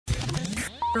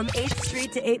From 8th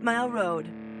Street to 8 Mile Road,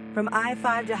 from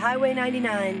I-5 to Highway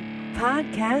 99,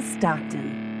 Podcast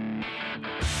Stockton.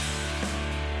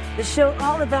 The show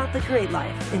all about the great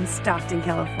life in Stockton,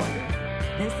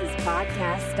 California. This is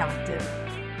Podcast Stockton.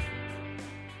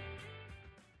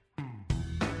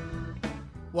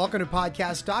 Welcome to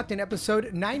Podcast Stockton,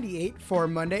 episode 98 for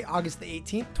Monday, August the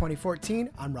 18th, 2014.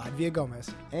 I'm Rod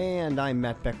Villagomez. And I'm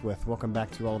Matt Beckwith. Welcome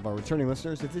back to all of our returning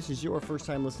listeners. If this is your first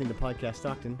time listening to Podcast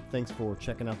Stockton, thanks for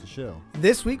checking out the show.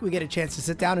 This week, we get a chance to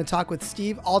sit down and talk with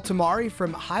Steve Altamari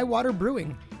from Highwater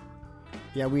Brewing.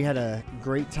 Yeah, we had a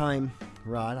great time,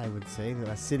 Rod, I would say,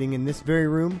 sitting in this very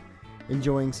room,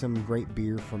 enjoying some great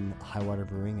beer from Highwater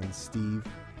Brewing. And Steve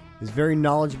is very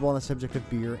knowledgeable on the subject of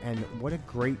beer, and what a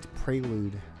great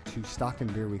prelude to Stockton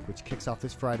Beer Week, which kicks off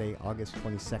this Friday, August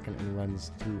 22nd, and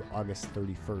runs through August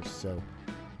 31st. So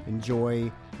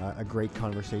enjoy a great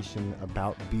conversation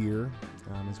about beer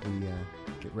as we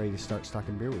get ready to start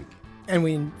Stockton Beer Week. And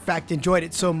we, in fact, enjoyed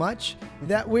it so much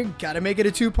that we got to make it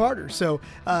a two-parter. So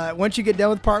once you get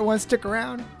done with part one, stick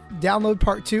around, download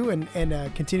part two, and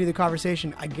continue the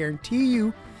conversation. I guarantee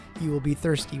you will be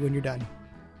thirsty when you're done.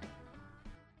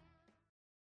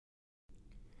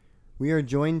 We are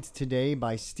joined today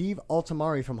by Steve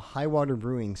Altamari from Highwater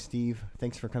Brewing. Steve,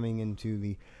 thanks for coming into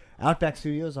the Outback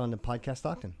Studios on the Podcast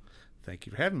Stockton. Thank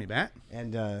you for having me, Matt.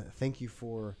 And thank you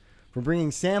for bringing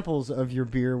samples of your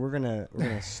beer. We're gonna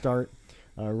start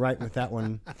right with that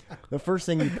one. The first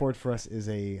thing you poured for us is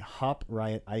a Hop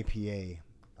Riot IPA.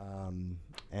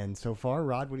 And so far,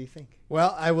 Rod, what do you think?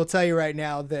 Well, I will tell you right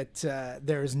now that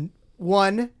there's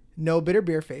one, no bitter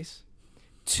beer face.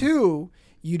 Two,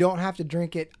 you don't have to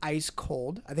drink it ice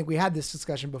cold. I think we had this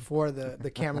discussion before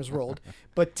the cameras rolled.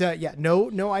 But yeah,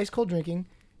 no ice cold drinking,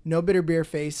 no bitter beer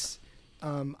face.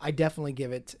 I definitely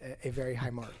give it a very high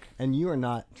mark. And you are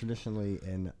not traditionally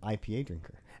an IPA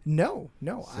drinker. No.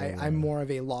 So, I'm more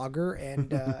of a lager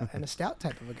and a stout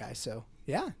type of a guy. So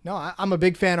yeah, no, I'm a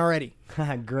big fan already.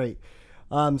 Great.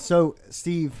 So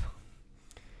Steve,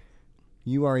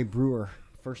 you are a brewer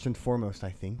first and foremost, I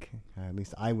think. At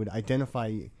least I would identify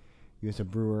you as a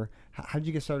brewer. How did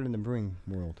you get started in the brewing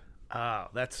world?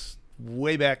 That's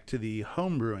way back to the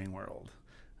home brewing world.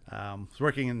 I was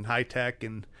working in high tech,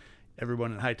 and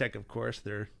everyone in high tech, of course,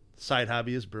 their side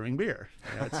hobby is brewing beer.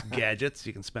 It's gadgets.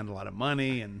 You can spend a lot of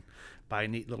money and buy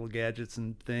neat little gadgets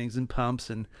and things and pumps.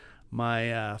 And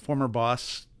my former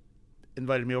boss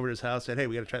invited me over to his house, said, hey,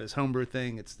 we got to try this homebrew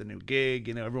thing. It's the new gig.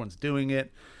 Everyone's doing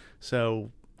it. So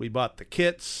we bought the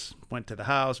kits, went to the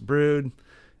house, brewed,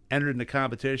 entered into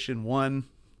competition, won.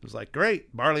 It was like,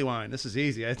 great, barley wine. This is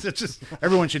easy. It's just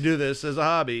everyone should do this as a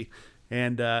hobby.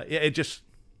 And it just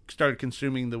started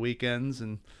consuming the weekends,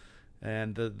 and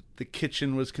the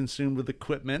kitchen was consumed with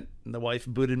equipment. And the wife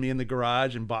booted me in the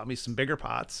garage and bought me some bigger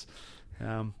pots.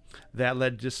 That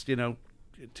led just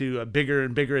to a bigger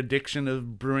and bigger addiction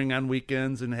of brewing on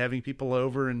weekends and having people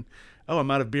over. And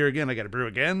I'm out of beer again. I got to brew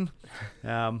again.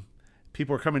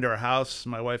 People were coming to our house.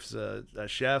 My wife's a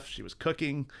chef. She was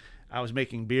cooking. I was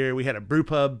making beer. We had a brew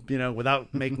pub,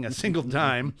 without making a single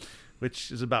dime, which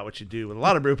is about what you do with a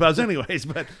lot of brew pubs anyways.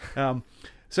 But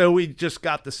so we just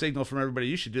got the signal from everybody,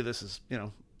 you should do this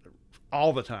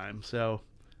all the time. So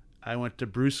I went to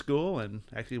brew school and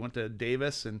actually went to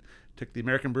Davis and took the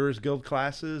American Brewers Guild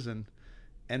classes and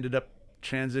ended up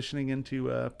transitioning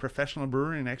into professional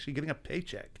brewing and actually getting a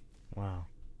paycheck. Wow.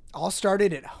 All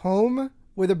started at home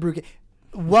with a brew kit.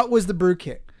 What was the brew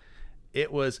kit?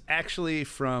 It was actually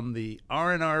from the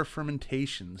R&R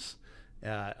Fermentations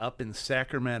up in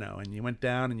Sacramento. And you went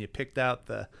down and you picked out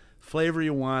the flavor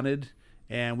you wanted.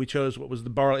 And we chose what was the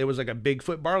barley. It was like a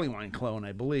Bigfoot barley wine clone,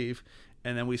 I believe.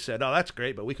 And then we said, oh, that's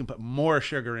great, but we can put more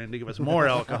sugar in to give us more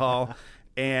alcohol.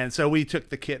 And so we took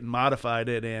the kit and modified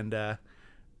it, and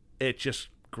it just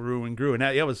grew and grew. And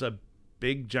it was a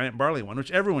big giant barley one,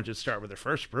 which everyone should start with their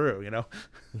first brew.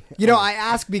 I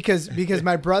ask because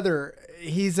my brother,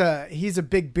 he's a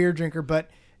big beer drinker, but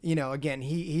again,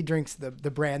 he drinks the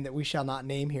brand that we shall not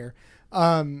name here.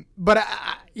 But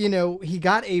he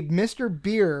got a Mr.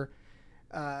 Beer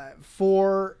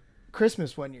for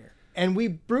Christmas one year, and we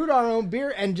brewed our own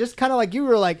beer, and just kind of like you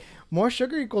were like, more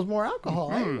sugar equals more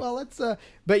alcohol. Mm-hmm. Hey, well, let's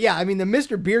but yeah, I mean the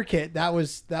Mr. Beer kit, that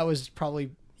was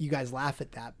probably, you guys laugh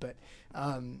at that, but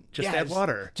add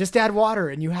water. Just add water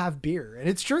and you have beer. And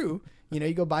it's true.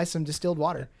 You go buy some distilled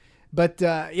water. But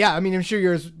I mean, I'm sure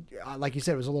yours, like you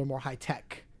said, was a little more high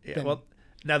tech. Yeah, well,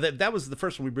 now that was the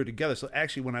first one we brewed together. So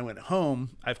actually, when I went home,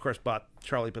 I of course bought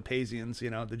Charlie Papazian's,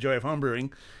 The Joy of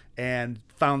Homebrewing, and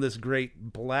found this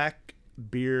great black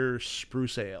beer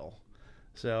spruce ale.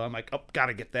 So I'm like, oh,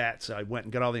 gotta get that. So I went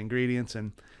and got all the ingredients,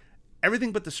 and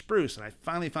everything but the spruce. And I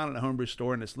finally found it in a homebrew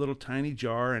store in this little tiny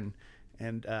jar, and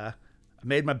I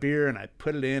made my beer and I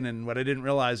put it in. And what I didn't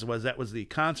realize was that was the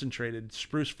concentrated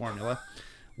spruce formula.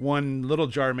 One little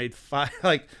jar made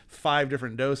five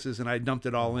different doses, and I dumped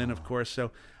it all in, of course.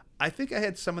 So I think I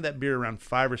had some of that beer around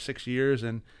 5 or 6 years,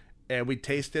 and we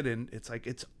tasted, and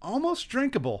it's almost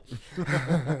drinkable.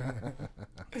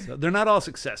 So they're not all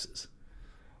successes.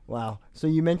 Wow. So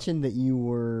you mentioned that you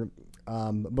were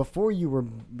before you were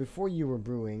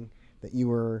brewing, that you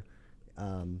were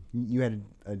you had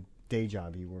a day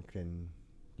job. You worked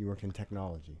in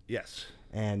technology. Yes.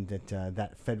 And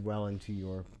that fed well into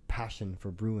your passion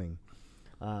for brewing.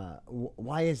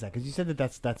 Why is that? Because you said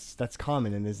that's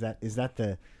common, and is that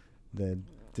the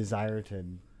desire to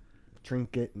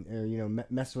trinket or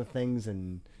mess with things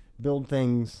and build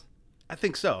things? I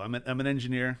think so. I'm an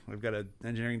engineer. I've got an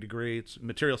engineering degree. It's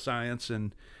material science,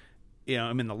 and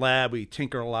I'm in the lab. We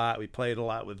tinker a lot. We played a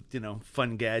lot with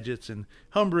fun gadgets, and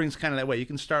homebrewing's kind of that way. You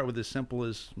can start with as simple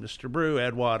as Mr. Brew,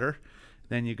 add water.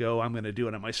 Then you go, I'm going to do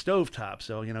it on my stovetop.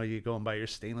 So, you go and buy your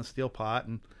stainless steel pot,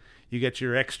 and you get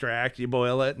your extract, you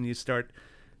boil it, and you start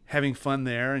having fun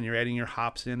there, and you're adding your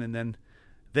hops in, and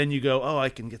then you go, oh, I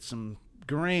can get some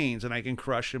grains, and I can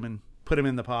crush them and put them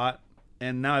in the pot.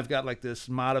 And now I've got like this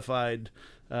modified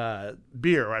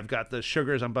beer, where I've got the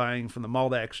sugars I'm buying from the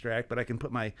malt extract, but I can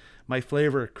put my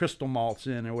flavor crystal malts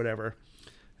in or whatever.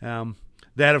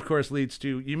 That, of course, leads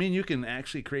to, you can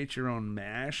actually create your own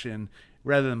mash, and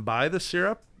rather than buy the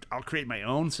syrup, I'll create my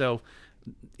own. So,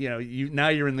 now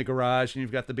you're in the garage, and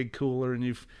you've got the big cooler, and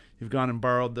you've gone and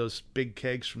borrowed those big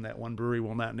kegs from that one brewery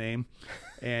we'll not name,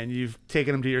 and you've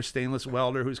taken them to your stainless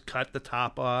welder who's cut the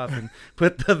top off and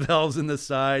put the valves in the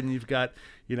side, and you've got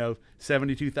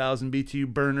 72,000 BTU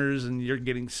burners, and you're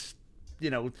getting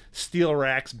steel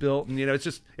racks built, and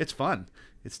it's fun.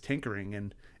 It's tinkering,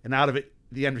 and out of it,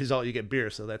 the end result, you get beer.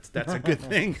 So that's a good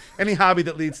thing. Any hobby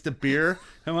that leads to beer,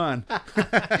 come on.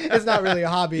 It's not really a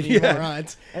hobby anymore. Yeah.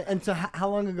 Huh? And so how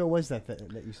long ago was that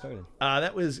you started?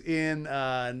 That was in,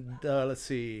 let's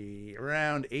see,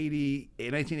 around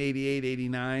 1988,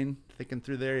 89, thinking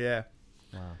through there, yeah.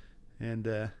 Wow.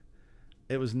 And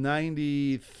it was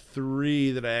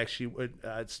 93 that I actually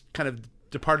kind of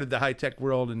departed the high-tech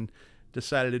world and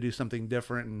decided to do something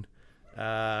different.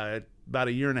 And about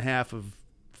a year and a half of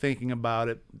thinking about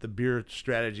it, the beer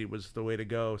strategy was the way to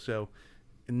go. So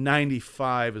in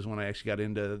 95 is when I actually got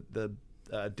into the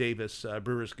Davis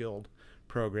Brewers Guild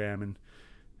program,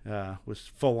 and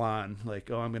was full on like,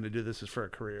 oh, I'm going to do this as for a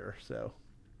career. So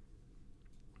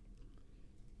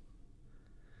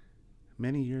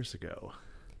many years ago.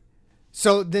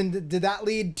 So then did that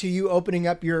lead to you opening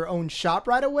up your own shop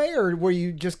right away, or were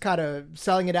you just kind of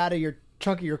selling it out of your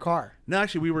trunk of your car? No,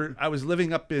 actually, I was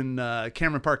living up in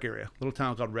Cameron Park area, a little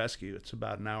town called Rescue. It's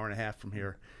about an hour and a half from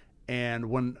here. And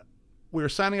when we were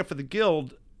signing up for the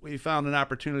Guild, we found an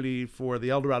opportunity for the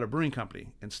El Dorado Brewing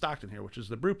Company in Stockton here, which is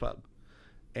the brew pub.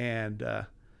 And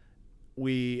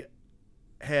we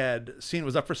had seen it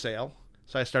was up for sale.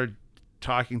 So I started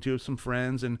talking to some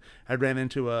friends, and I ran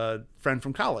into a friend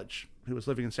from college who was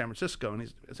living in San Francisco, and he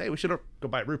said, hey, we should go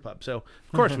buy a brew pub. So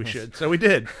of course we should. So we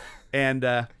did.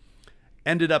 And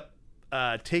ended up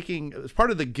taking, as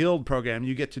part of the Guild program,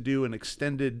 you get to do an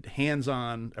extended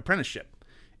hands-on apprenticeship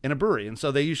in a brewery. And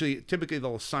so typically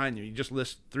they'll assign you. You just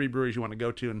list 3 breweries you want to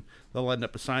go to, and they'll end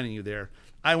up assigning you there.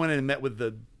 I went in and met with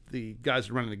the guys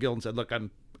who are running the Guild and said, look, I'm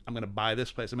going to buy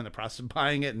this place. I'm in the process of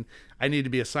buying it, and I need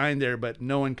to be assigned there, but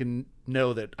no one can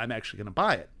know that I'm actually going to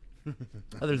buy it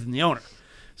other than the owner.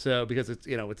 So because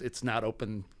it's not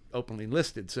openly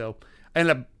listed. So I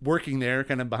ended up working there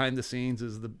kind of behind the scenes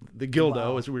as the Guildo,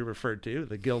 wow, as we referred to.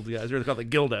 The Guild guys, they're called the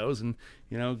Guildos, and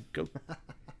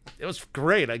it was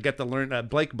great. I got to learn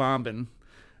Blake Bombin,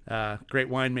 great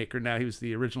winemaker now. He was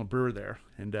the original brewer there,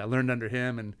 and learned under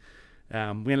him, and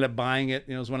we ended up buying it.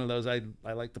 It was one of those, I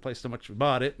liked the place so much we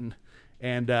bought it, and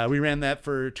we ran that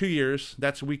for 2 years.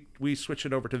 We switched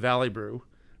it over to Valley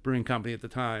Brewing Company at the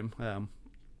time.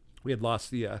 We had lost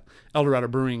the El Dorado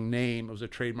Brewing name. It was a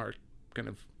trademark kind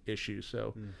of issue,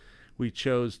 so we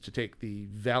chose to take the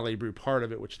Valley Brew part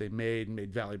of it, which they made, and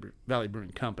made Valley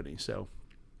Brewing Company. So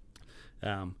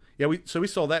we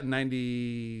sold that in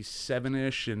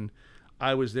 97-ish, and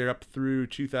I was there up through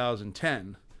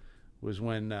 2010 was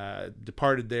when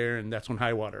departed there, and that's when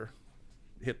Highwater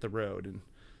hit the road. And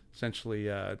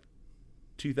essentially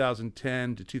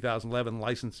 2010 to 2011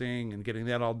 licensing and getting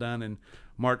that all done. In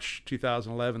March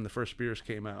 2011, the first beers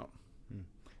came out.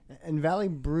 And Valley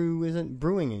Brew isn't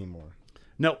brewing anymore.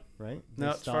 No. Right? No,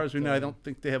 as far as we know, I don't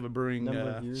think they have a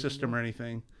brewing system or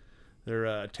anything.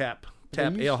 They're tap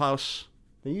ale house.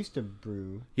 They used to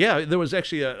brew. Yeah, there was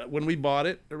actually when we bought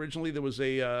it originally, there was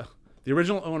the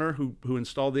original owner who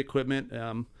installed the equipment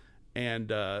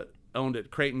and owned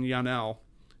it, Creighton Yonell,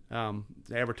 the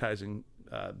advertising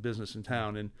business in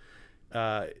town, and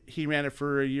he ran it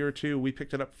for a year or two. We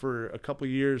picked it up for a couple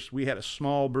of years. We had a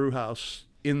small brew house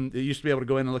it used to be able to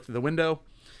go in and look through the window,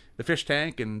 the fish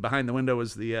tank, and behind the window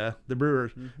was the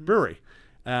brewery.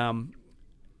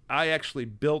 I actually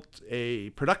built a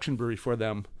production brewery for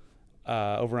them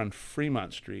over on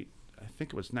Fremont Street. I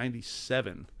think it was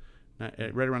 97,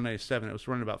 right around 97. It was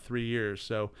running about 3 years.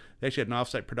 So they actually had an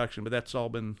offsite production, but that's all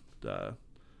been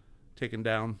taken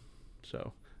down.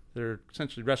 So they're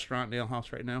essentially restaurant and ale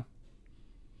house right now.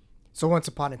 So once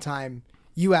upon a time,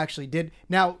 you actually did.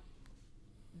 Now,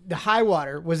 the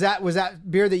Highwater, was that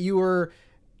beer that you were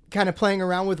kind of playing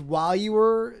around with while you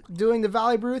were doing the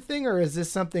Valley Brew thing, or is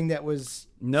this something that was...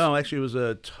 No, actually it was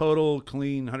a total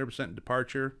clean 100%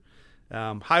 departure.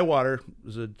 Highwater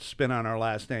was a spin on our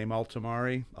last name,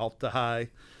 Altamari, Alta High,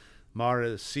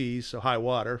 Mara Seas, so high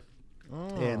water. Oh,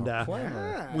 And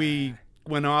clever. we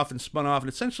went off and spun off, and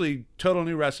essentially total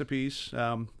new recipes.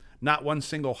 Not one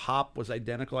single hop was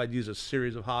identical. I'd use a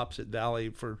series of hops at Valley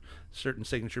for certain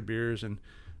signature beers, and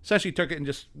essentially took it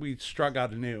and we struck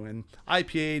out anew. And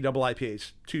IPA, double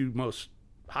IPAs, two most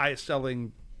highest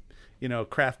selling,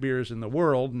 craft beers in the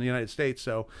world, in the United States.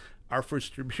 So our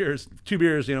first two beers,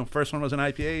 first one was an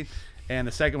IPA, and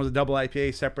the second was a double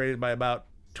IPA, separated by about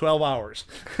 12 hours.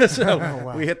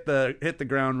 So we hit the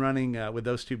ground running with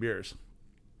those two beers.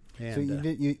 And, so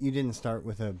you didn't start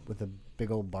with a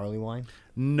big old barley wine?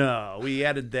 No, we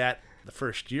added that the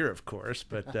first year, of course,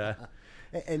 but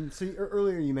and so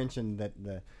earlier you mentioned that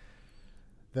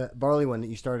the barley one that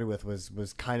you started with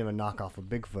was kind of a knockoff of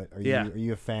Bigfoot. Are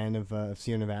you a fan of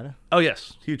Sierra Nevada? Oh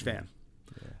yes, huge fan.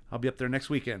 Yeah. I'll be up there next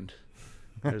weekend.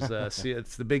 There's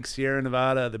it's the big Sierra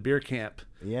Nevada, the beer camp.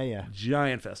 Yeah.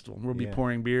 Giant festival. We'll be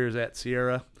pouring beers at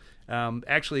Sierra.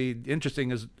 Actually,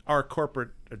 interesting is our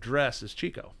corporate address is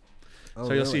Chico. Oh,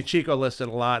 so you'll really? see Chico listed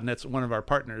a lot, and that's one of our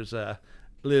partners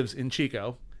lives in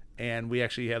Chico, and we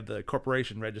actually have the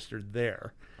corporation registered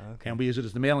there, and we use it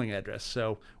as the mailing address.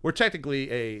 So we're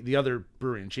technically the other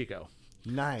brewery in Chico.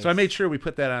 Nice. So I made sure we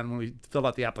put that on when we filled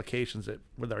out the applications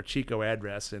with our Chico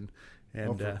address and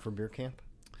for beer camp.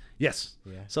 Yes.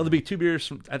 Yeah. So there'll be two beers.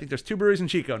 I think there's two breweries in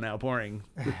Chico now pouring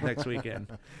next weekend.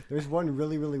 There's one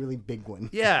really, really, really big one.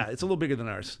 Yeah, it's a little bigger than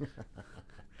ours.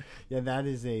 Yeah, that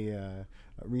is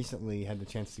recently had the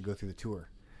chance to go through the tour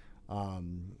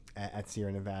at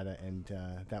Sierra Nevada, and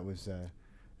that was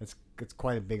it's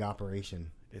quite a big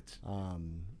operation. It's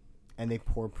and they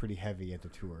pour pretty heavy at the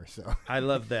tour. So I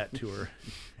love that tour.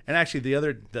 And actually,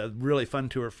 the really fun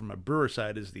tour from a brewer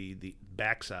side is the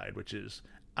backside, which is,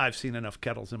 I've seen enough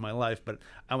kettles in my life, but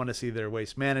I want to see their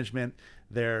waste management,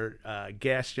 their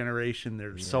gas generation,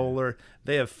 their solar.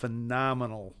 They have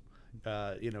phenomenal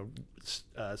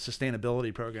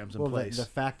sustainability programs in place. The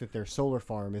fact that their solar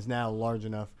farm is now large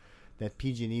enough that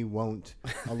PG&E won't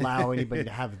allow anybody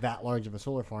to have that large of a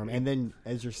solar farm. And then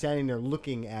as you're standing there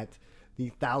looking at the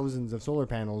thousands of solar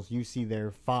panels, you see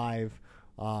their 5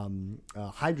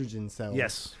 hydrogen cells.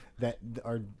 Yes. That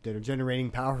are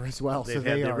generating power as well. They've so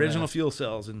had they the are original fuel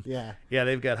cells, and yeah,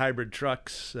 they've got hybrid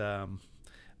trucks.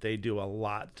 They do a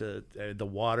lot to the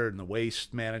water and the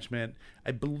waste management.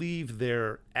 I believe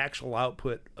their actual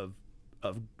output of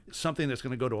something that's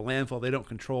going to go to a landfill they don't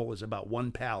control is about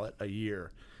 1 pallet a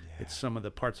year. Yeah. It's some of the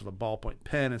parts of a ballpoint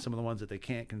pen and some of the ones that they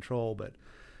can't control, but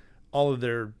all of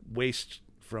their waste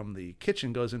from the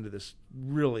kitchen goes into this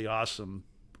really awesome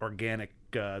organic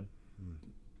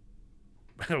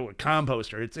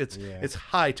composter. It's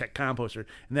high tech composter,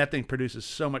 and that thing produces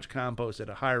so much compost at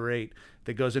a high rate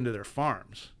that goes into their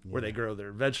farms where they grow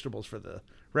their vegetables for the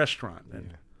restaurant,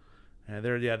 and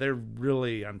they're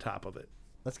really on top of it.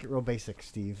 Let's get real basic,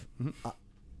 Steve. Mm-hmm.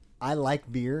 I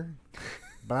like beer,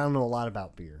 but I don't know a lot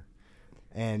about beer,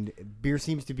 and beer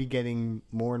seems to be getting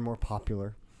more and more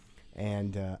popular.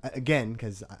 And again,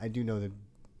 because I do know that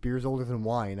beer's older than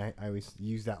wine. I always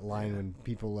use that line when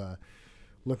people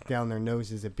look down their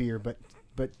noses at beer, but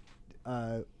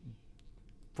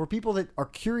for people that are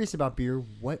curious about beer,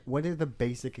 what are the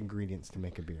basic ingredients to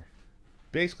make a beer?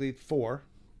 Basically 4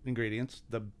 ingredients.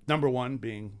 The number 1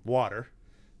 being water,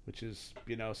 which is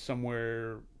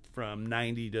somewhere from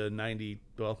 90 to 90.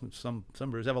 Well, some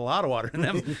brewers have a lot of water in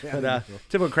them. But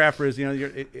typical craft brewers,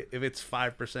 if it's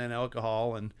 5%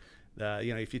 alcohol and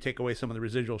if you take away some of the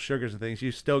residual sugars and things,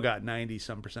 you still got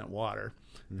 90% water.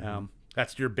 Mm-hmm.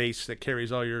 That's your base that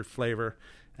carries all your flavor.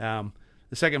 The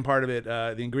second part of it,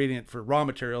 the ingredient for raw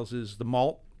materials, is the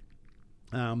malt.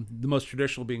 The most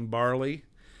traditional being barley,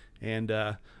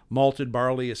 And malted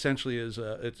barley essentially is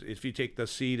if you take the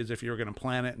seed as if you were going to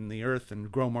plant it in the earth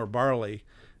and grow more barley,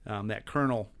 that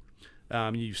kernel,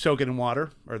 you soak it in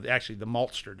water, or actually the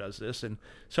maltster does this and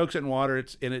soaks it in water.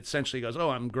 And it essentially goes,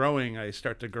 oh, I'm growing. I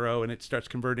start to grow, and it starts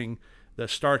converting the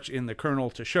starch in the kernel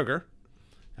to sugar,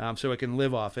 so it can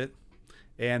live off it.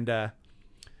 And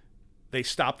they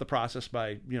stop the process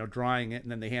by drying it,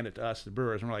 and then they hand it to us, the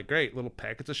brewers, and we're like, great, little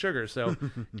packets of sugar. So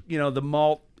the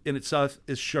malt in itself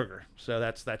is sugar, so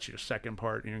that's your second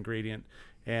part, your ingredient.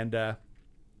 And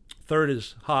third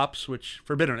is hops, which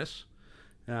for bitterness,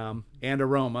 and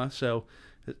aroma. So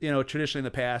traditionally in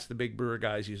the past, the big brewer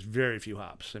guys use very few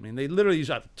hops. I mean, they literally use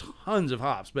up tons of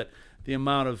hops, but the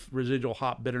amount of residual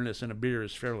hop bitterness in a beer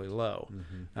is fairly low.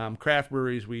 Craft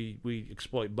breweries, we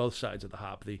exploit both sides of the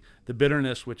hop. The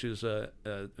bitterness, which is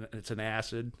it's an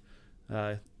acid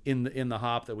in the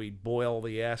hop that we boil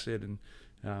the acid,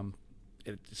 and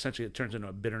it turns into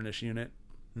a bitterness unit.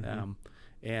 And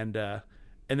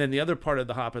then the other part of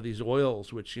the hop are these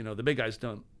oils, which the big guys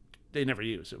they never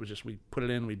use. It was just we put it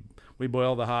in, we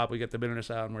boil the hop, we get the bitterness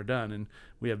out, and we're done. And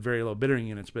we have very low bittering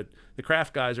units. But the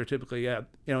craft guys are typically,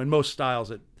 in most styles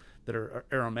that are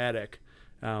aromatic,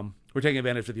 we're taking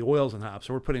advantage of the oils and hops.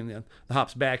 So we're putting the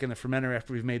hops back in the fermenter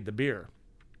after we've made the beer,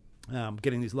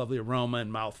 getting these lovely aroma and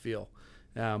mouthfeel.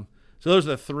 So those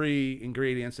are the three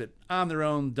ingredients that on their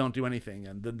own don't do anything.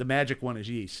 And the magic one is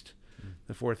yeast,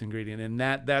 the fourth ingredient. And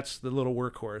that's the little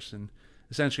workhorse. And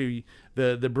essentially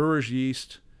the brewer's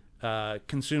yeast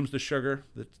consumes the sugar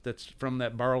that's from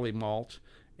that barley malt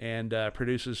and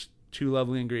produces two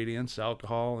lovely ingredients,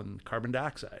 alcohol and carbon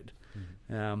dioxide.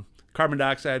 Carbon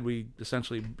dioxide, we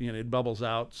essentially, it bubbles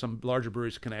out. Some larger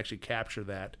breweries can actually capture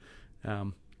that.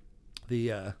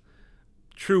 The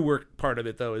true work part of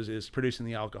it, though, is producing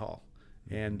the alcohol.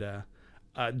 And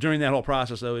during that whole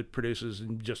process, though, it produces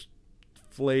just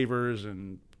flavors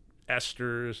and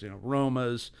esters,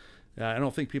 aromas. I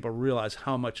don't think people realize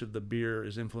how much of the beer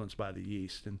is influenced by the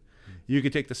yeast. And you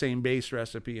could take the same base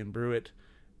recipe and brew it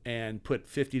and put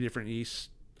 50 different yeasts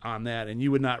on that, and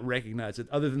you would not recognize it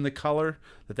other than the color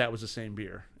that was the same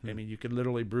beer. I mean, you could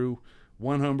literally brew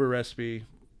one homebrew recipe,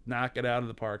 knock it out of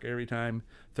the park every time,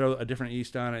 throw a different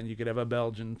yeast on it, and you could have a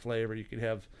Belgian flavor. You could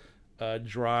have a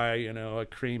dry, a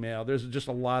cream ale. There's just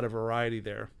a lot of variety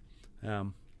there.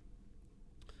 So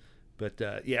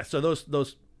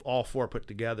those all four put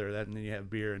together, and then you have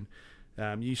beer, and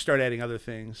you start adding other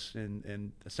things,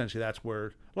 and essentially that's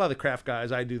where a lot of the craft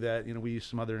guys, I do that. We use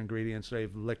some other ingredients. They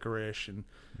have licorice, and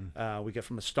we get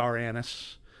from a star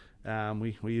anise.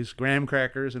 We use graham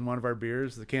crackers in one of our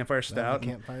beers, the Campfire Stout.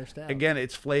 Again,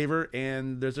 it's flavor,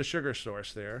 and there's a sugar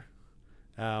source there.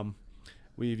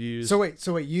 We've used. So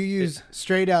wait, you use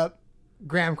straight up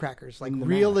graham crackers, like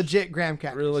real legit graham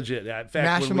crackers. Real legit. Yeah. In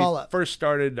fact, mash them all up. First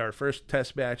started, our first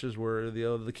test batches were the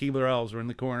Keebler elves were in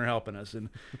the corner helping us, and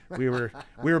we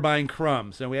were buying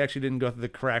crumbs, and we actually didn't go through the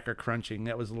cracker crunching.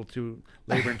 That was a little too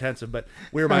labor intensive, but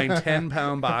we were buying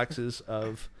 10-pound boxes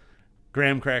of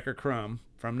graham cracker crumb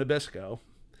from Nabisco.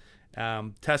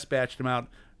 Test batched them out.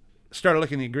 Started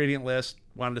looking at the ingredient list.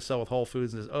 Wanted to sell with Whole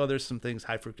Foods, and says, there's some things,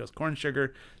 high fructose corn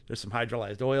sugar. There's some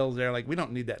hydrolyzed oils there. Like, we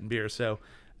don't need that in beer, so.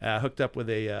 Hooked up with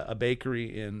a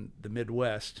bakery in the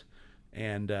Midwest,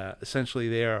 and essentially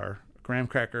they are a graham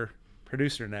cracker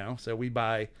producer now. So we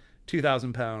buy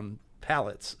 2,000-pound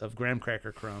pallets of graham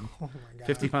cracker crumb,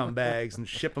 50-pound bags, and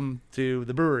ship them to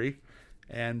the brewery.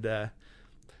 And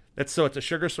it's a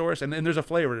sugar source, and then there's a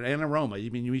flavor and aroma.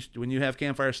 When you have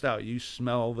Campfire Stout, you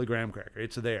smell the graham cracker.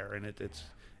 It's there,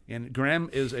 and graham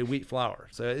is a wheat flour,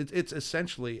 so it's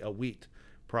essentially a wheat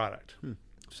product.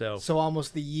 So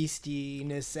almost the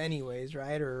yeastiness, anyways,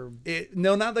 right? Or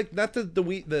not the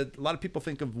wheat. A lot of people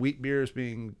think of wheat beer as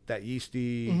being that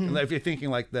yeasty. If you're thinking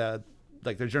like the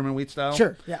German wheat style,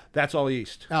 sure, yeah, that's all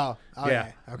yeast. Oh, okay.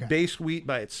 Yeah. Okay. Base wheat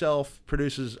by itself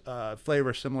produces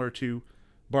flavor similar to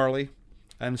barley.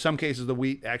 In some cases, the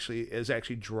wheat is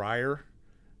actually drier.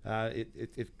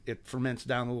 It ferments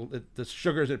down a little. The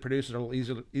sugars it produces are a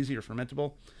little easier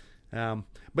fermentable.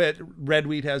 But red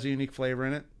wheat has a unique flavor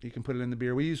in it. You can put it in the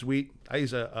beer. We use wheat. I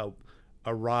use a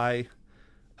rye,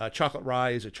 chocolate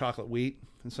rye is a chocolate wheat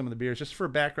in some of the beers, just for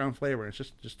background flavor. It's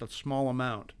just a small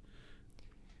amount.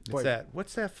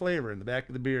 What's that flavor in the back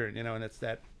of the beer? And it's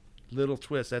that little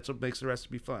twist. That's what makes the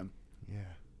recipe fun. Yeah.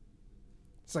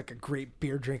 It's like a great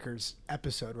beer drinkers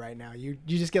episode right now. You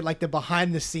just get like the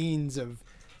behind the scenes of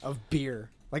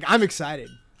beer. Like, I'm excited.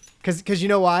 Cause you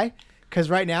know why? Cause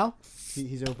right now,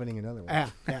 he's opening another one.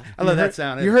 Yeah. I love that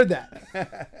sound. You heard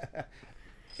that.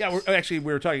 Yeah, we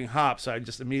were talking hops. So I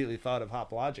just immediately thought of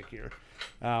Hop Logic here,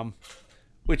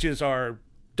 which is our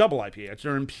double IPA. It's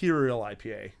our Imperial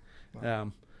IPA.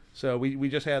 Wow. So we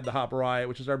just had the Hop Riot,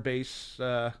 which is our base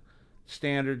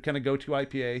standard kind of go-to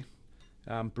IPA,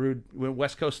 brewed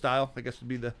West Coast style, I guess would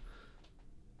be the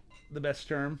best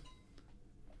term.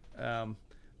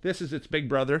 This is its big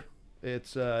brother.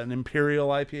 It's an Imperial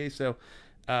IPA, so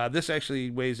this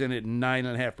actually weighs in at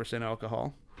 9.5%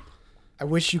 alcohol. I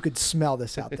wish you could smell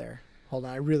this out there. Hold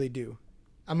on, I really do.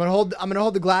 I'm gonna hold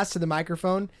the glass to the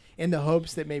microphone in the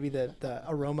hopes that maybe the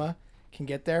aroma can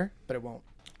get there, but it won't.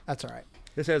 That's all right.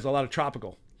 This has a lot of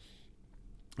tropical,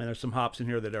 and there's some hops in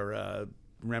here that are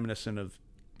reminiscent of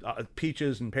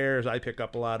peaches and pears. I pick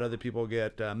up a lot. Other people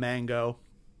get mango,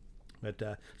 but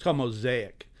it's called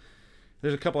Mosaic.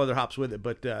 There's a couple other hops with it,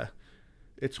 but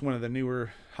it's one of the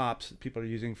newer hops that people are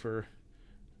using for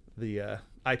the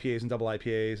IPAs and double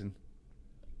IPAs. And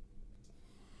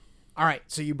all right,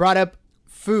 so you brought up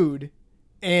food,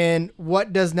 and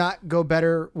what does not go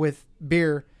better with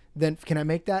beer than, can I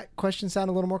make that question sound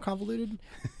a little more convoluted?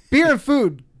 Beer and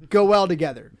food go well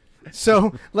together.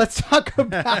 So let's talk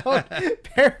about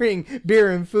pairing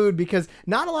beer and food, because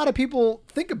not a lot of people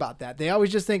think about that. They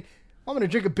always just think, I'm going to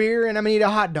drink a beer and I'm going to eat a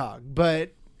hot dog.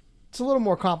 But it's a little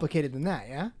more complicated than that,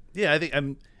 yeah? Yeah, I think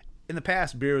in the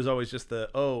past, beer was always just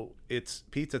it's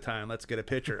pizza time. Let's get a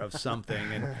pitcher of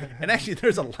something. And actually,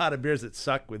 there's a lot of beers that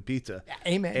suck with pizza. Yeah,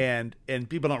 amen. And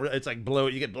people don't really, it's like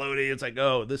you get bloated. It's like,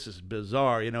 oh, this is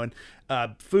bizarre, And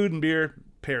food and beer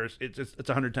pairs, it's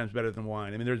 100 times better than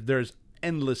wine. I mean, there's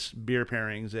endless beer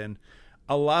pairings, and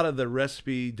a lot of the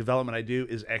recipe development I do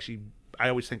is actually, I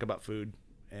always think about food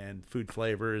and food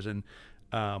flavors, and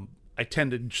I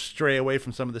tend to stray away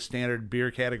from some of the standard beer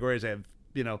categories. I have,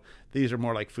 these are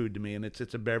more like food to me, and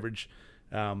it's a beverage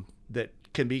that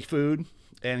can be food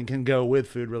and can go with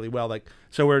food really well. Like,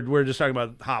 so we're just talking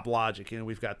about Hop Logic.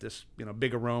 We've got this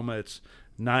big aroma. It's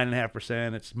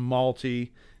 9.5%. It's malty.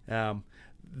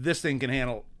 This thing can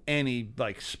handle any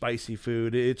like spicy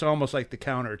food. It's almost like the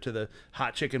counter to the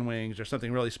hot chicken wings or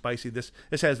something really spicy. This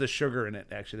has the sugar in it.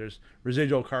 Actually, there's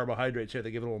residual carbohydrates here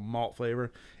that give it a little malt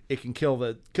flavor. It can kill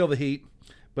the heat,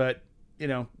 but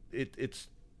it's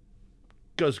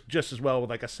goes just as well with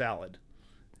like a salad.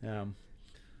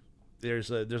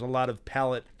 There's a lot of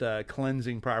palate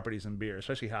cleansing properties in beer,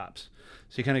 especially hops.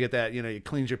 So you kind of get that, it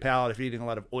cleans your palate if you're eating a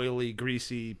lot of oily,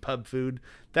 greasy pub food.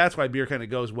 That's why beer kind of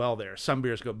goes well there. Some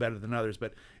beers go better than others,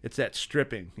 but it's that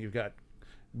stripping. You've got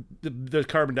the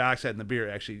carbon dioxide in the beer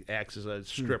actually acts as a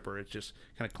stripper. It just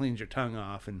kind of cleans your tongue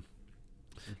off, and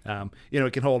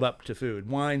it can hold up to food.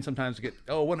 Wine sometimes you get,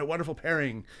 what a wonderful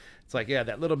pairing. It's like, yeah,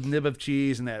 that little nib of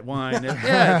cheese and that wine.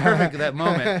 Yeah, perfect at that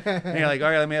moment. And you're like, all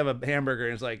right, let me have a hamburger.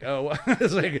 And it's like,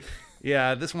 it's like,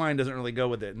 yeah, this wine doesn't really go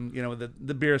with it. And,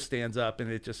 the beer stands up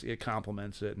and it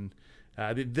complements it. And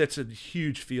that's a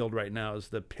huge field right now, is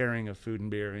the pairing of food and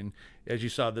beer. And as you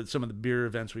saw, some of the beer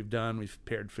events we've done, we've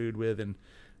paired food with. And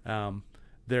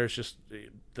there's just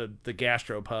the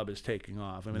gastropub is taking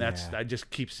off. I mean, I just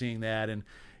keep seeing that, and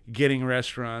getting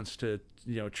restaurants to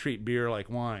treat beer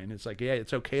like wine. It's like, yeah,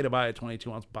 it's okay to buy a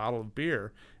 22-ounce bottle of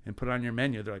beer and put it on your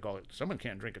menu. They're like, oh, someone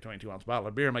can't drink a 22-ounce bottle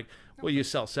of beer. I'm like, well, you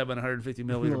sell 750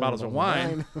 milliliter bottles of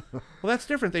wine. Well, that's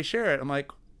different. They share it. I'm like,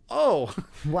 oh,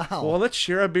 wow. Well, let's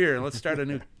share a beer and let's start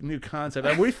a new concept.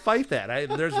 And we fight that.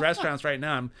 There's restaurants right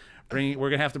now. We're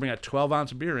gonna have to bring a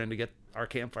 12-ounce beer in to get our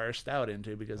campfire stout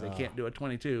into, because they can't do a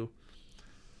 22.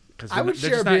 I would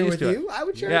share a beer with you. I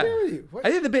would share a beer with you. I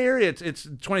think the Bay Area, it's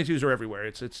 22s are everywhere.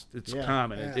 It's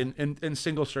common. Yeah. In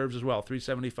single serves as well,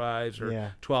 375s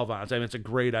or 12 ounce. I mean, it's a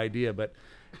great idea, but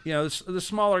the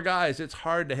smaller guys, it's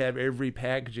hard to have every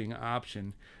packaging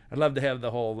option. I'd love to have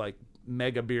the whole like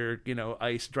mega beer,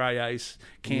 ice, dry ice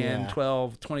can,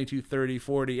 12, 22, 30,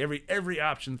 40, every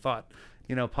option thought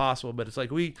possible. But it's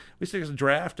like we stick to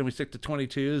draft and we stick to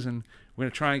 22s, and we're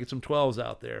gonna try and get some 12s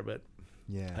out there, but.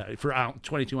 Yeah, for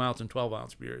 22-ounce and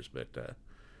 12-ounce beers, but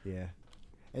yeah.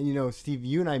 And Steve,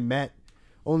 you and I met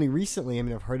only recently. I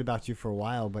mean, I've heard about you for a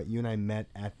while, but you and I met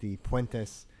at the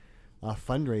Puentes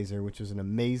fundraiser, which was an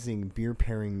amazing beer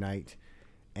pairing night,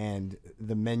 and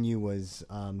the menu was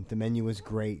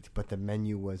great, but the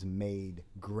menu was made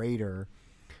greater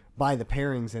by the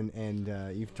pairings,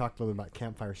 and you've talked a little bit about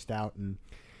Campfire Stout, and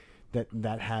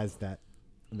that has that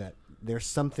there's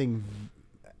something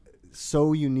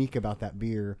so unique about that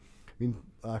beer. I mean,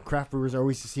 craft brewers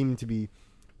always seem to be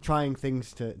trying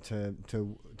things to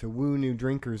woo new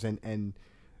drinkers, and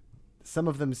some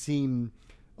of them seem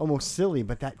almost silly,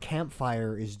 but that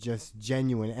Campfire is just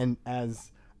genuine.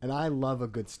 And I love a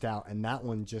good stout, and that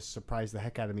one just surprised the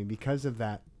heck out of me because of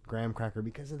that graham cracker,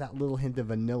 because of that little hint of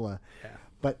vanilla. Yeah.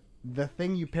 But the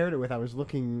thing you paired it with, I was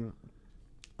looking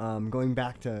going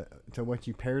back to what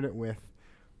you paired it with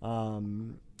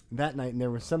that night, and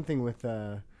there was something with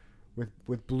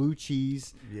blue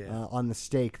cheese on the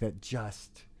steak that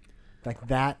just like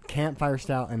that campfire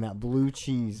stout and that blue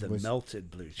cheese was melted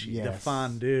blue cheese, yes. the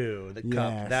fondue, the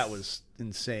cup. Yes. That was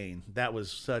insane. That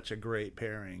was such a great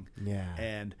pairing. Yeah.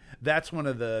 And that's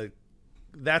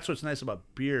what's nice about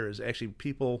beer is actually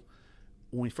people,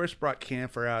 when we first brought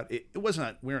Camphor out, it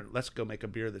wasn't, let's go make a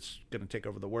beer that's going to take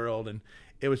over the world. And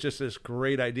it was just this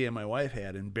great idea my wife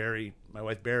had, and my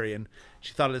wife Barry, and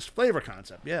she thought of this flavor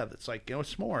concept. Yeah, that's like,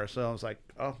 s'more. So I was like,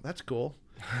 oh, that's cool.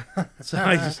 So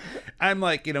I'm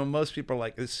like, most people are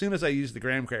like, as soon as I use the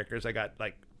graham crackers, I got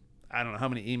like, I don't know how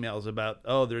many emails about,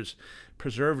 oh, there's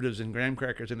preservatives in graham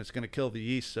crackers and it's going to kill the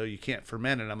yeast, so you can't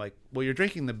ferment it. I'm like, well, you're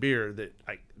drinking the beer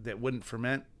that wouldn't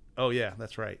ferment. Oh yeah,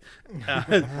 that's right.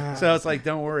 So it's like,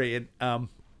 don't worry,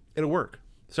 it'll work.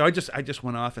 So I just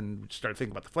went off and started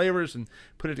thinking about the flavors and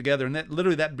put it together. And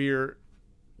that beer,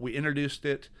 we introduced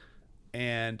it,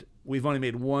 and we've only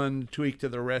made one tweak to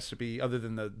the recipe other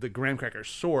than the graham cracker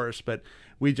source, but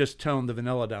we just toned the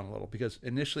vanilla down a little because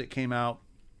initially it came out.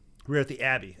 We were at the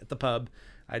Abbey at the pub.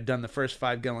 I'd done the first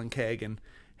 5-gallon keg and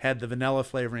had the vanilla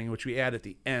flavoring, which we add at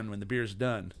the end when the beer's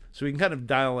done, so we can kind of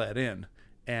dial that in.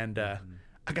 And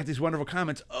I got these wonderful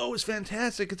comments. Oh, it's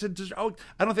fantastic! It's I don't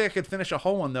think I could finish a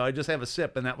whole one though. I just have a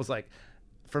sip, and that was like,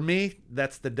 for me,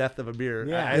 that's the death of a beer.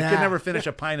 Yeah. I could never finish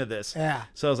a pint of this. Yeah.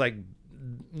 So I was like,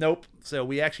 nope. So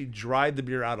we actually dried the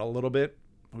beer out a little bit.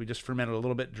 We just fermented a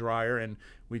little bit drier, and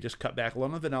we just cut back a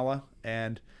little on the vanilla.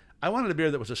 And I wanted a beer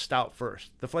that was a stout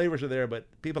first. The flavors are there, but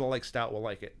people that like stout will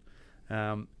like it.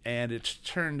 And it's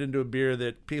turned into a beer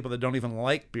that people that don't even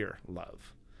like beer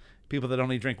love. People that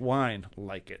only drink wine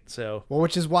like it. So, well,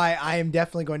 which is why I am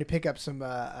definitely going to pick up some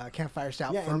campfire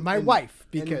stout for my wife,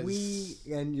 because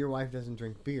and your wife doesn't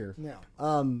drink beer.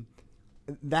 No.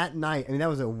 That night, I mean, that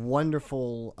was a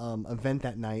wonderful event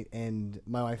that night, and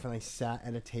my wife and I sat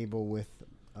at a table with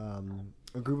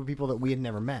a group of people that we had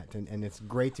never met, and it's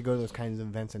great to go to those kinds of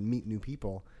events and meet new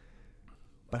people.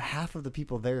 But half of the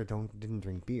people there didn't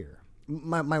drink beer,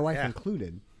 my wife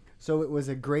included. So it was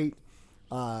a great.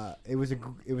 It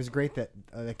was great that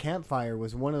the campfire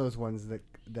was one of those ones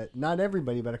that not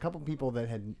everybody, but a couple people that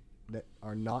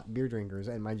are not beer drinkers,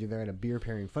 and mind you, they're at a beer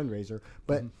pairing fundraiser,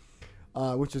 but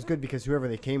which was good because whoever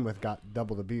they came with got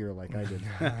double the beer like I did.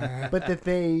 But that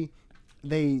they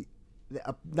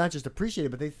not just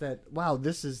appreciated, but they said, "Wow,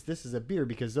 this is a beer."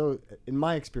 Because in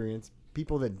my experience,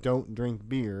 people that don't drink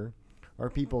beer are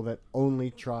people that only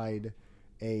tried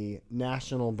a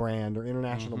national brand or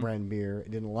international brand beer,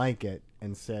 didn't like it,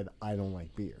 and said, "I don't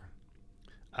like beer."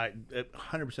 I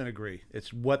 100% agree.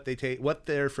 It's what they take, what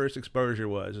their first exposure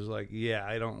was. Is like, yeah,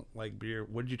 I don't like beer.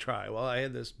 What did you try? Well, I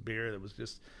had this beer that was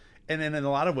just, and then in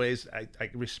a lot of ways, I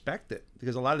respect it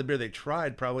because a lot of the beer they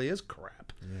tried probably is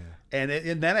crap. Yeah.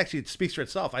 And that actually speaks for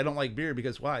itself. I don't like beer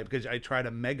because why? Because I tried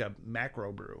a mega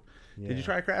macro brew. Yeah. Did you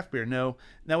try craft beer? No.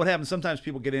 Now what happens? Sometimes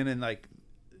people get in and like,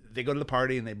 they go to the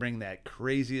party and they bring that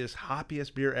craziest,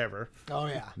 hoppiest beer ever. Oh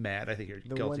yeah, Matt, I think you're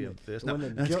guilty of this.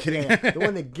 The kidding. The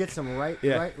one that gets them right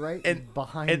and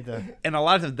behind and a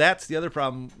lot of times that's the other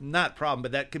problem. Not problem,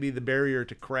 but that could be the barrier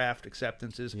to craft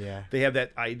acceptances. Yeah, they have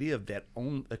that idea of that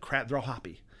the craft. They're all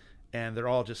hoppy, and they're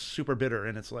all just super bitter.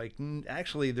 And it's like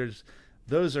actually,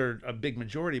 those are a big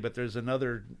majority, but there's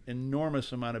another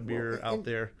enormous amount of beer out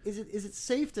there. Is it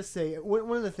safe to say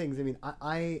one of the things? I mean,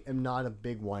 I am not a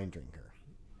big wine drinker.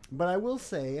 But I will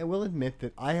admit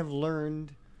that I have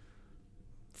learned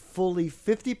fully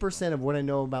 50% of what I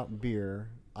know about beer.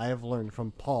 I have learned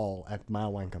from Paul at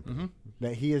Mile Wine Company.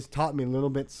 That he has taught me little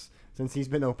bits since he's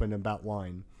been open about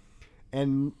wine.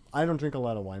 And I don't drink a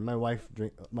lot of wine. My wife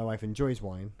enjoys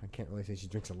wine. I can't really say she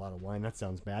drinks a lot of wine. That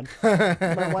sounds bad.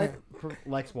 My wife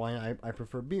likes wine. I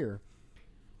prefer beer.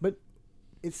 But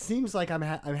it seems like I'm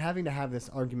having to have this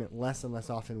argument less and less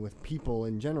often with people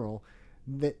in general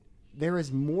that there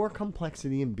is more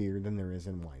complexity in beer than there is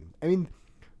in wine. I mean,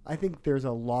 I think there's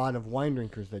a lot of wine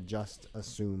drinkers that just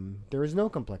assume there is no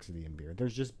complexity in beer.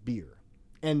 There's just beer.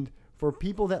 And for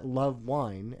people that love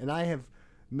wine, and I have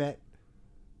met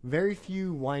very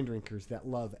few wine drinkers that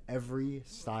love every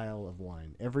style of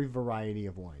wine, every variety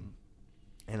of wine.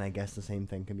 And I guess the same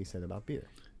thing can be said about beer.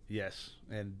 Yes,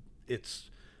 and it's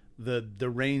the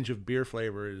range of beer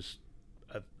flavor is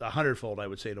 100-fold, I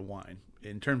would say, to wine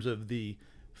in terms of the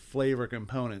flavor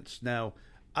components. Now,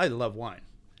 I love wine,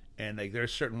 and like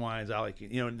there's certain wines I like.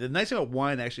 The nice thing about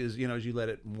wine actually is, as you let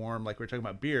it warm, like we're talking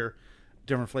about beer,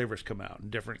 different flavors come out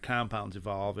and different compounds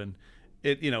evolve, and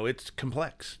it's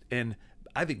complex. And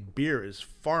I think beer is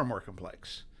far more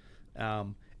complex.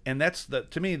 And And that's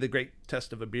to me, the great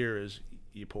test of a beer is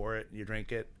you pour it, you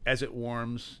drink it. As it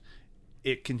warms,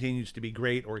 it continues to be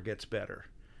great or gets better.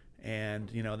 And,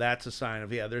 that's a sign of,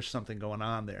 there's something going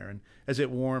on there. And as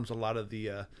it warms, a lot of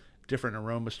the different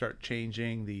aromas start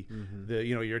changing.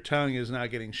 Your tongue is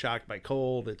not getting shocked by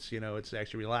cold. It's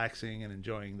actually relaxing and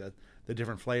enjoying the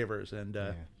different flavors. And,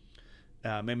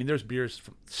 there's beers,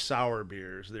 sour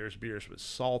beers. There's beers with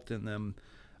salt in them.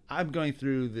 I'm going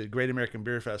through the Great American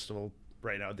Beer Festival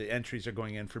right now. The entries are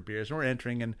going in for beers, and we're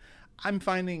entering, and I'm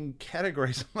finding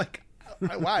categories. I'm like,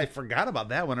 wow, I forgot about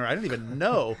that one, or I didn't even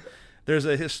know. There's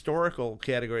a historical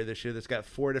category this year that's got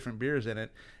 4 different beers in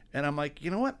it. And I'm like,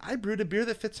 you know what? I brewed a beer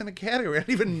that fits in a category. I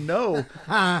didn't even know.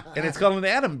 And it's called an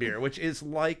Adam beer, which is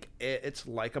like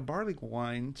a barley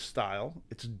wine style.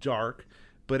 It's dark,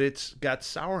 but it's got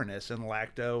sourness and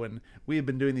lacto. And we have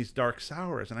been doing these dark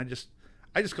sours, and I just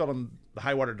called them the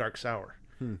Highwater Dark Sour.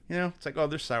 It's like, oh,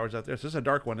 there's sours out there. So this is a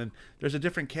dark one, and there's a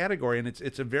different category, and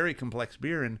it's a very complex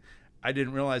beer. And I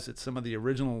didn't realize that some of the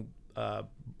original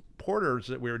porters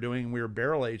that we were doing, we were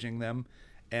barrel aging them,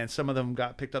 and some of them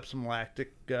got picked up some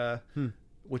lactic,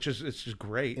 which is it's just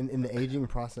great. In the aging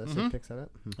process, it picks that up.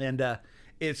 And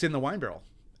it's in the wine barrel.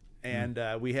 And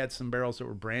we had some barrels that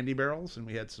were brandy barrels, and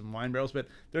we had some wine barrels, but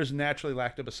there's naturally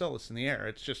lactobacillus in the air.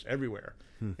 It's just everywhere.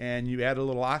 And you add a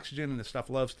little oxygen, and the stuff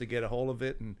loves to get a hold of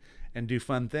it and do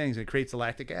fun things. It creates the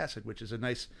lactic acid, which is a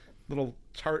nice little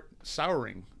tart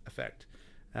souring effect.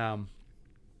 And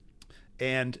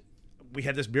we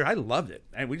had this beer. I loved it,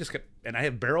 and we just kept. And I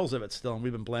have barrels of it still, and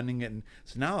we've been blending it. And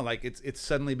so now, like, it's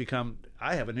suddenly become.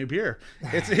 I have a new beer.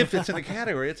 If it's in a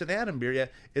category, it's an Adam beer. Yeah,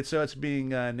 it's being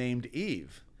named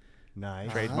Eve.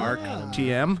 Nice. Trademark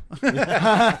TM.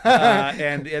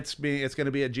 And it's going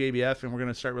to be at JBF, and we're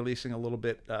going to start releasing a little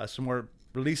bit some more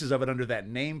releases of it under that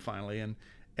name finally.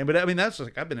 But I mean, that's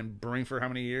like, I've been in brewing for how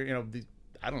many years?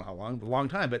 I don't know how long, a long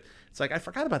time, but it's like I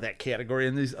forgot about that category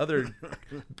and these other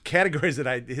categories that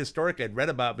I historically had read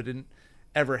about but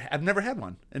I've never had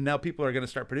one, and now people are going to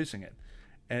start producing it,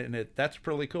 and that's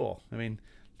pretty cool. I mean,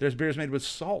 there's beers made with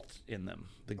salt in them,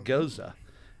 the Goza,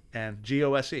 and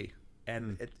GOSE,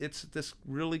 and it's this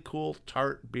really cool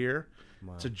tart beer.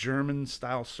 Wow. It's a German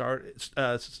style sour,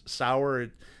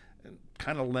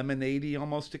 kind of lemonade-y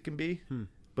almost it can be,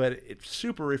 but it's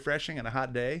super refreshing on a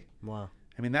hot day. Wow.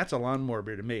 I mean, that's a lawnmower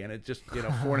beer to me, and it's just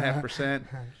 4.5%,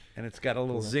 and it's got a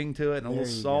little zing to it and a little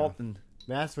salt, and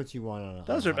that's what you want on a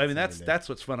those are. I mean, that's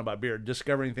what's fun about beer,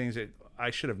 discovering things that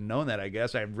I should have known that. I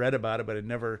guess I've read about it, but I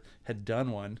never had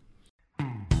done one.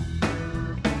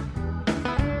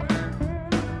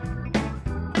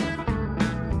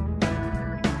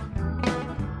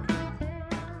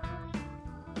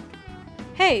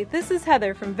 Hey, this is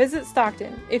Heather from Visit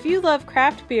Stockton. If you love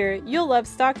craft beer, you'll love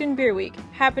Stockton Beer Week,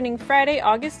 happening Friday,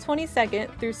 August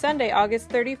 22nd through Sunday, August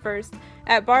 31st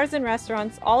at bars and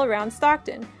restaurants all around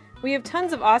Stockton. We have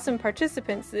tons of awesome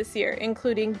participants this year,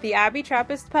 including the Abbey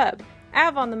Trappist Pub,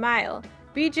 Av on the Mile,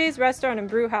 BJ's Restaurant and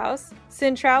Brew House,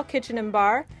 Central Kitchen and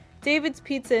Bar, David's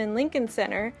Pizza in Lincoln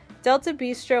Center, Delta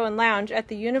Bistro and Lounge at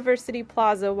the University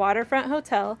Plaza Waterfront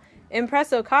Hotel,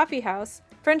 Impresso Coffee House,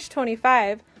 French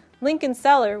 25, Lincoln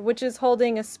Cellar, which is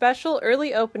holding a special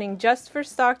early opening just for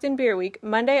Stockton Beer Week,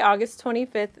 Monday, August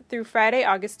 25th through Friday,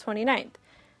 August 29th.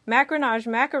 Macronage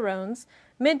Macarons,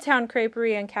 Midtown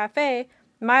Creperie and Cafe,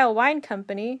 Mile Wine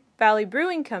Company, Valley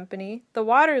Brewing Company, the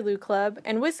Waterloo Club,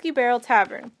 and Whiskey Barrel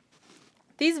Tavern.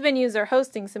 These venues are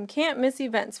hosting some can't-miss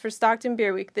events for Stockton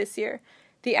Beer Week this year.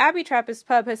 The Abbey Trappist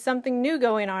Pub has something new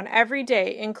going on every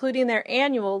day, including their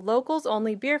annual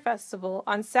Locals-Only Beer Festival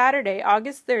on Saturday,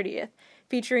 August 30th,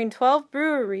 featuring 12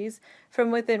 breweries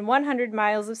from within 100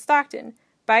 miles of Stockton,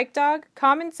 Bike Dog,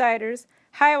 Common Ciders,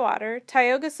 Highwater,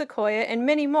 Tioga Sequoia, and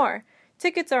many more.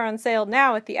 Tickets are on sale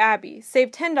now at the Abbey.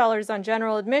 Save $10 on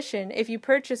general admission if you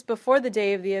purchase before the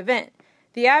day of the event.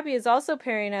 The Abbey is also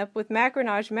pairing up with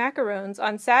Macronage Macarons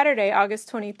on Saturday, August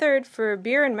 23rd for a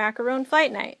beer and macaron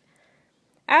flight night.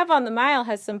 Av on the Mile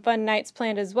has some fun nights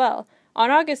planned as well. On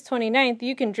August 29th,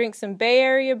 you can drink some Bay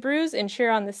Area brews and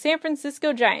cheer on the San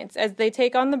Francisco Giants as they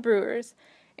take on the Brewers.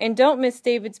 And don't miss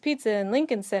David's Pizza in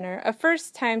Lincoln Center, a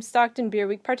first-time Stockton Beer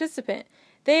Week participant.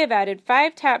 They have added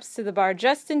 5 taps to the bar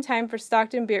just in time for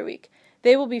Stockton Beer Week.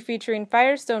 They will be featuring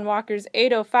Firestone Walker's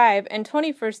 805 and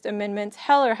 21st Amendment's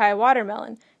Hell or High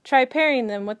Watermelon. Try pairing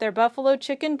them with their Buffalo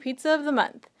Chicken Pizza of the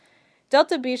Month.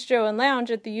 Delta Bistro and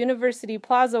Lounge at the University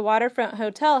Plaza Waterfront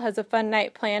Hotel has a fun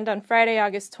night planned on Friday,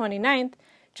 August 29th.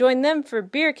 Join them for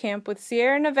beer camp with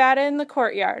Sierra Nevada in the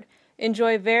courtyard.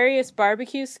 Enjoy various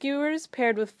barbecue skewers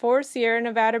paired with 4 Sierra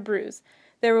Nevada brews.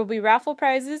 There will be raffle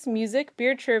prizes, music,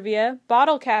 beer trivia,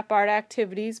 bottle cap art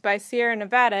activities by Sierra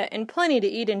Nevada, and plenty to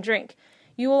eat and drink.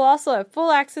 You will also have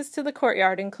full access to the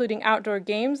courtyard, including outdoor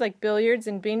games like billiards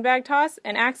and beanbag toss,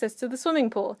 and access to the swimming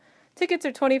pool. Tickets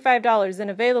are $25 and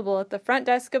available at the front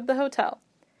desk of the hotel.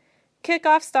 Kick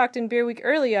off Stockton Beer Week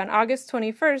early on August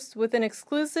 21st with an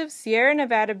exclusive Sierra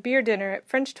Nevada beer dinner at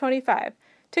French 25.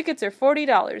 Tickets are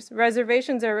 $40.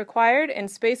 Reservations are required and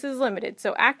space is limited,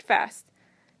 so act fast.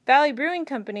 Valley Brewing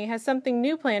Company has something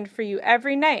new planned for you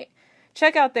every night.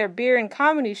 Check out their beer and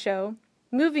comedy show,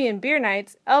 movie and beer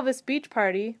nights, Elvis Beach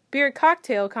Party, beer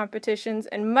cocktail competitions,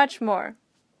 and much more.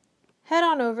 Head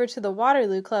on over to the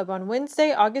Waterloo Club on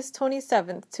Wednesday, August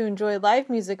 27th to enjoy live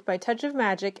music by Touch of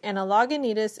Magic and a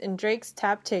Lagunitas and Drake's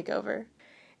Tap Takeover.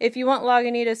 If you want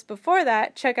Lagunitas before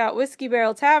that, check out Whiskey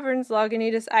Barrel Tavern's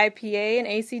Lagunitas IPA and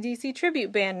AC/DC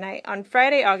Tribute Band Night on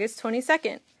Friday, August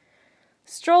 22nd.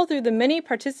 Stroll through the many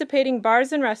participating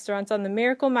bars and restaurants on the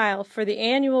Miracle Mile for the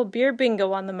annual Beer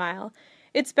Bingo on the Mile.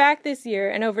 It's back this year,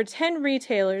 and over 10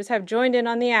 retailers have joined in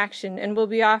on the action and will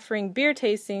be offering beer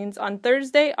tastings on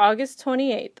Thursday, August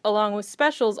 28th, along with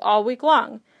specials all week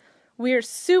long. We are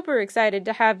super excited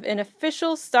to have an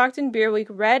official Stockton Beer Week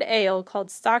red ale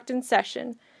called Stockton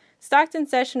Session. Stockton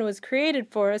Session was created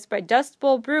for us by Dust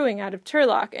Bowl Brewing out of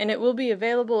Turlock, and it will be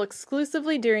available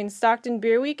exclusively during Stockton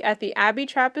Beer Week at the Abbey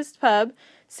Trappist Pub,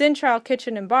 Central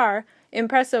Kitchen and Bar,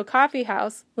 Impresso Coffee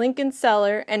House, Lincoln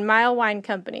Cellar, and Mile Wine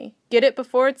Company. Get it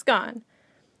before it's gone.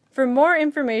 For more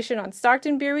information on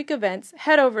Stockton Beer Week events,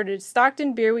 head over to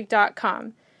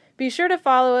StocktonBeerWeek.com. Be sure to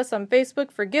follow us on Facebook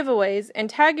for giveaways and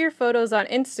tag your photos on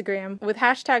Instagram with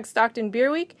hashtag Stockton Beer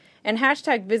Week and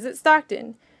hashtag Visit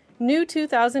Stockton. New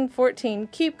 2014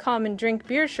 Keep Calm and Drink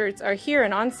beer shirts are here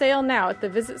and on sale now at the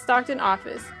Visit Stockton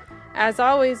office. As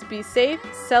always, be safe,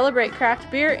 celebrate craft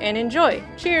beer, and enjoy.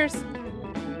 Cheers!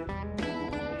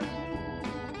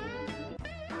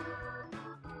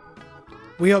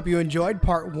 We hope you enjoyed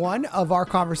part 1 of our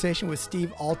conversation with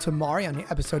Steve Altomari on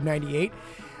episode 98.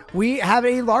 We have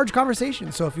a large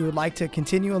conversation, so if you would like to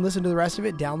continue and listen to the rest of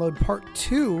it, download part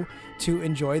 2 to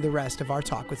enjoy the rest of our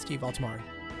talk with Steve Altomari.